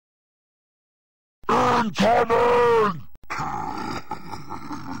Incoming!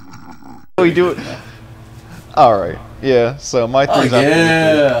 We do it. Alright, yeah, so my three's out.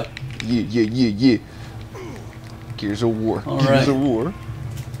 Yeah! Yeah. Gears of War. All Gears right. of War.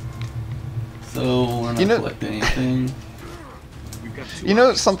 So, we're not collecting anything. You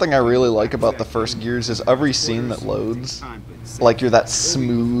know something I really like about the first Gears is every scene that loads, like you're that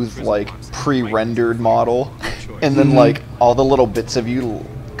smooth, like pre-rendered model, and then like all the little bits of you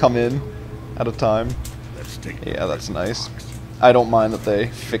come in at a time. Yeah, that's nice. I don't mind that they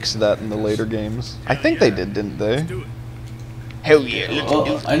fixed that in the later games. I think they did, didn't they? Hell yeah.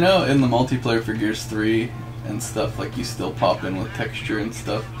 Well, I know in the multiplayer for Gears 3 and stuff, like you still pop in with texture and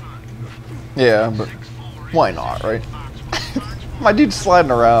stuff. Yeah, but why not, right? My dude's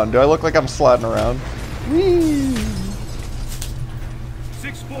sliding around. Do I look like I'm sliding around? Whee!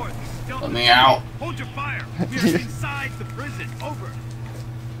 Let me out. Hold your fire. We're inside the prison. Over.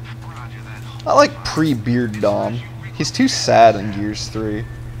 I like pre-beard Dom. He's too sad in Gears 3.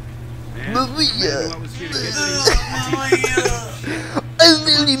 Maria! I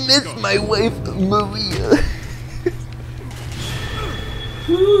really miss my wife, Maria.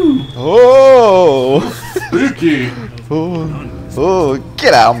 Oh! Spooky! Oh,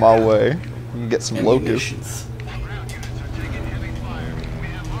 get out of my way. You can get some locusts.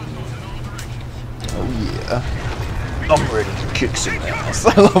 Oh yeah. I'm ready to kick some ass.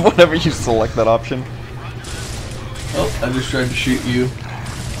 I love whenever you select that option. Oh, I just tried to shoot you.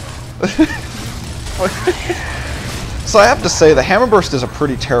 So I have to say, the Hammerburst is a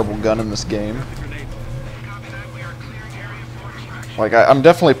pretty terrible gun in this game. Like, I'm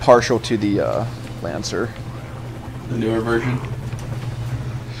definitely partial to the Lancer. The newer version?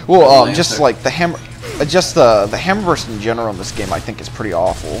 Well, just like the the Hammerburst in general in this game, I think is pretty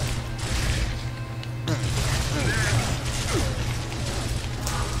awful.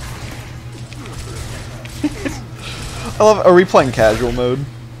 I love. Are we playing casual mode?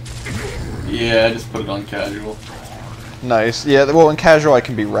 Yeah, I just put it on casual. Nice. Yeah. Well, in casual, I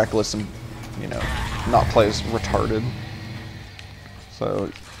can be reckless and, you know, not play as retarded.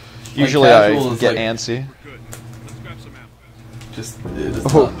 So usually I get antsy. Just it's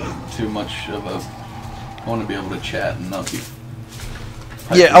not too much of a. I want to be able to chat and not be.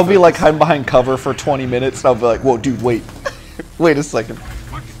 Yeah, I'll be like hiding behind cover for 20 minutes, and I'll be like, "Whoa, dude, wait, wait a second."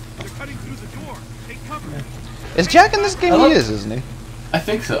 Is Jack in this game? He is, isn't he? I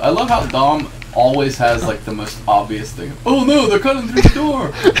think so. I love how Dom always has like the most obvious thing. Oh no, they're cutting through the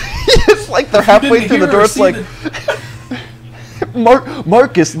door. It's like they're halfway through the door. It's like,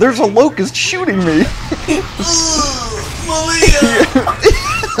 Marcus, there's a locust shooting me. Malia.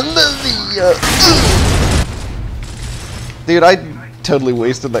 Dude, I totally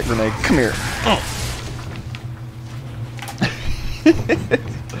wasted that grenade. Come here.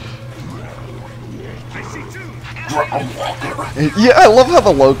 Yeah, I love how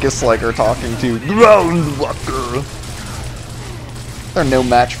the locusts like are talking to Groundwalker. They're no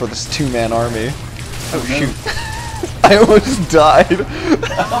match for this two-man army. Oh shoot! I almost died.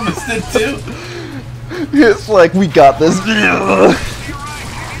 I almost did too. It's like, we got this.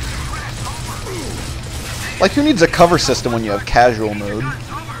 Like, who needs a cover system when you have casual mode?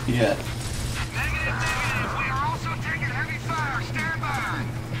 Yeah.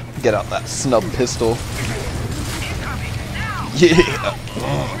 Get out that snub pistol. Yeah.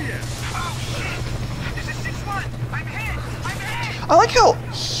 I like how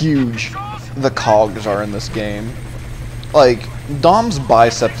huge the cogs are in this game. Like, Dom's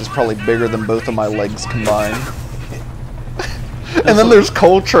bicep is probably bigger than both of my legs combined. And then there's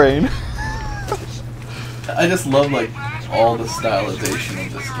Coltrane. I just love, like, all the stylization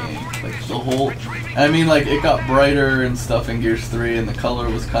of this game. Like, the whole... I mean, like, it got brighter and stuff in Gears 3, and the color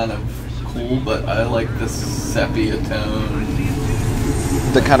was kind of cool, but I like this sepia tone.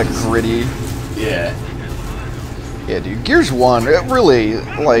 The kind of gritty. Yeah. Yeah, dude. Gears 1, it really,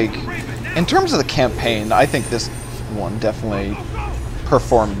 like... In terms of the campaign, I think this one definitely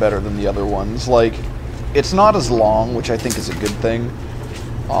performed better than the other ones. Like, it's not as long, which I think is a good thing.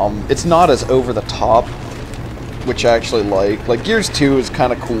 It's not as over the top, which I actually like. Like, Gears 2 is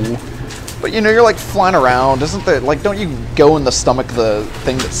kind of cool, but you know, you're like flying around. Isn't that, like, don't you go in the stomach of the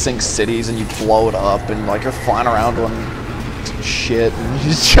thing that sinks cities and you blow it up and like you're flying around doing shit and you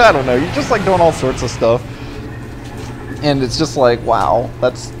just, I don't know, you're just like doing all sorts of stuff. And it's just like, wow,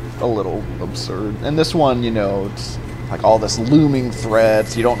 that's a little absurd. And this one, you know, it's like all this looming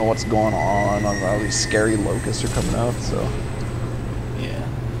threats, you don't know what's going on, all these scary locusts are coming out, so. Yeah.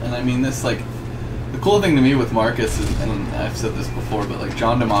 And I mean, this, like, the cool thing to me with Marcus is, and I've said this before, but like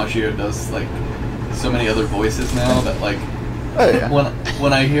John DiMaggio does like so many other voices now that like Oh, yeah.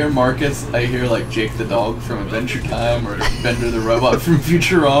 When I hear Marcus, I hear like Jake the dog from Adventure Time or Bender the robot from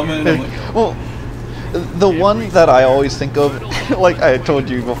Futurama, and I'm like, Well, the one that I always think of, like I told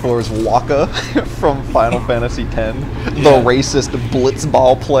you before, is Waka from Final Fantasy X, the racist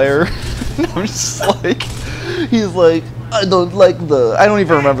blitzball player. And I'm just like, he's like, I don't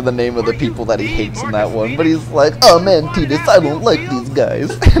even remember the name of the people that he hates in that one, but he's like, oh man, Tidus, I don't like these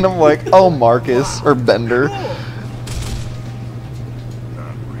guys. And I'm like, oh, Marcus, or Bender.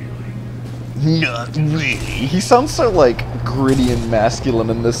 Not really. He sounds so, like, gritty and masculine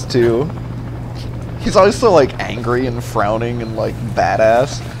in this, too. He's always so, like, angry and frowning and, like,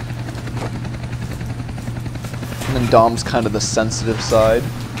 badass. And then Dom's kind of the sensitive side.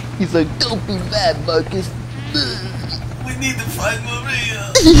 He's like, don't be mad, Marcus. we need to find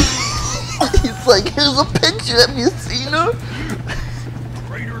Maria. He's like, here's a picture. Have you seen her? A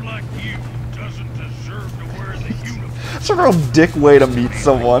traitor like you doesn't deserve to wear the uniform. It's a real dick way to meet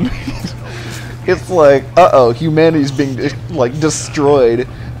someone. It's like, uh-oh, humanity's being, like, destroyed.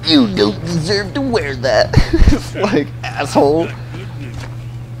 You don't deserve to wear that. It's like, asshole.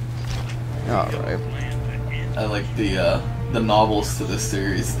 Alright. I like the novels to this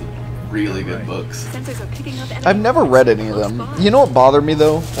series. Really good books. I've never read any of them. You know what bothered me,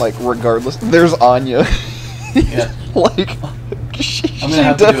 though? Like, regardless, there's Anya. Yeah. Like, I'm gonna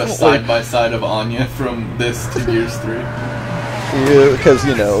have to do a side-by-side of Anya from this to Gears 3. Yeah, because,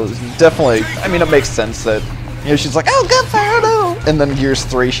 you know, definitely, I mean, it makes sense that, you know, she's like, oh, good for her, no! And then Gears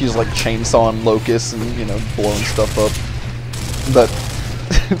 3, she's like chainsawing locusts and, you know, blowing stuff up. But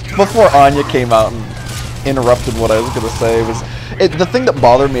before Anya came out and interrupted what I was going to say, was the thing that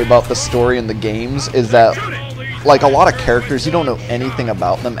bothered me about the story in the games is that, like, a lot of characters, you don't know anything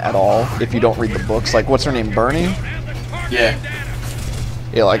about them at all if you don't read the books. Like, what's her name, Bernie? Yeah.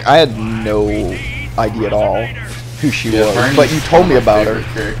 Yeah, like, I had no idea at all who she was, Bernie's but you told me about her.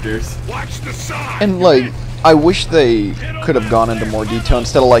 Characters. And, like, I wish they could have gone into more detail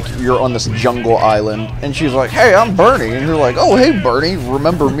instead of, like, you're on this jungle island, and she's like, hey, I'm Bernie, and you're like, oh, hey, Bernie,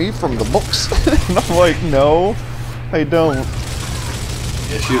 remember me from the books? And I'm like, no, I don't.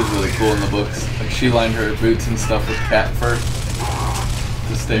 Yeah, she was really cool in the books. Like, she lined her boots and stuff with cat fur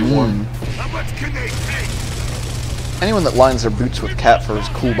to stay warm. How much can they take? Anyone that lines their boots with cat fur is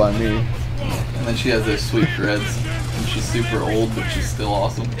cool by me. And then she has those sweet dreads. And she's super old, but she's still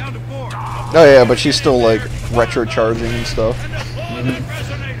awesome. Down to 4. Oh yeah, but she's still, like, retro charging and stuff.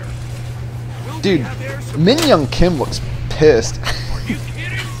 Dude, Min Young Kim looks pissed.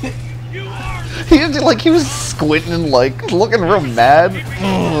 You are he was squinting and, like, looking real mad.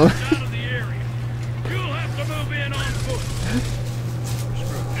 out of the area. You'll have to move in on foot.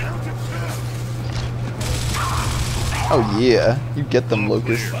 Oh yeah, you get them,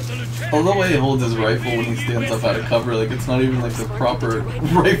 Lucas. Oh, the way he holds his rifle when he stands up out of cover, like, it's not even, like, the proper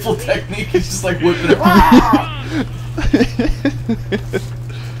rifle technique. It's just, like, whipping it.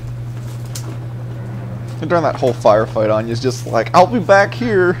 And during that whole firefight, Anya's just like, I'll be back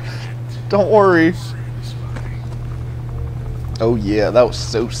here. Don't worry. Oh yeah, that was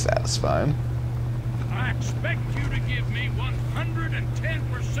so satisfying. I expect you to give me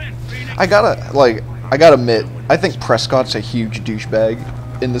 110%, Phoenix. I gotta admit, I think Prescott's a huge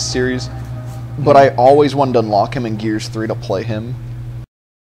douchebag in this series, but I always wanted to unlock him in Gears 3 to play him.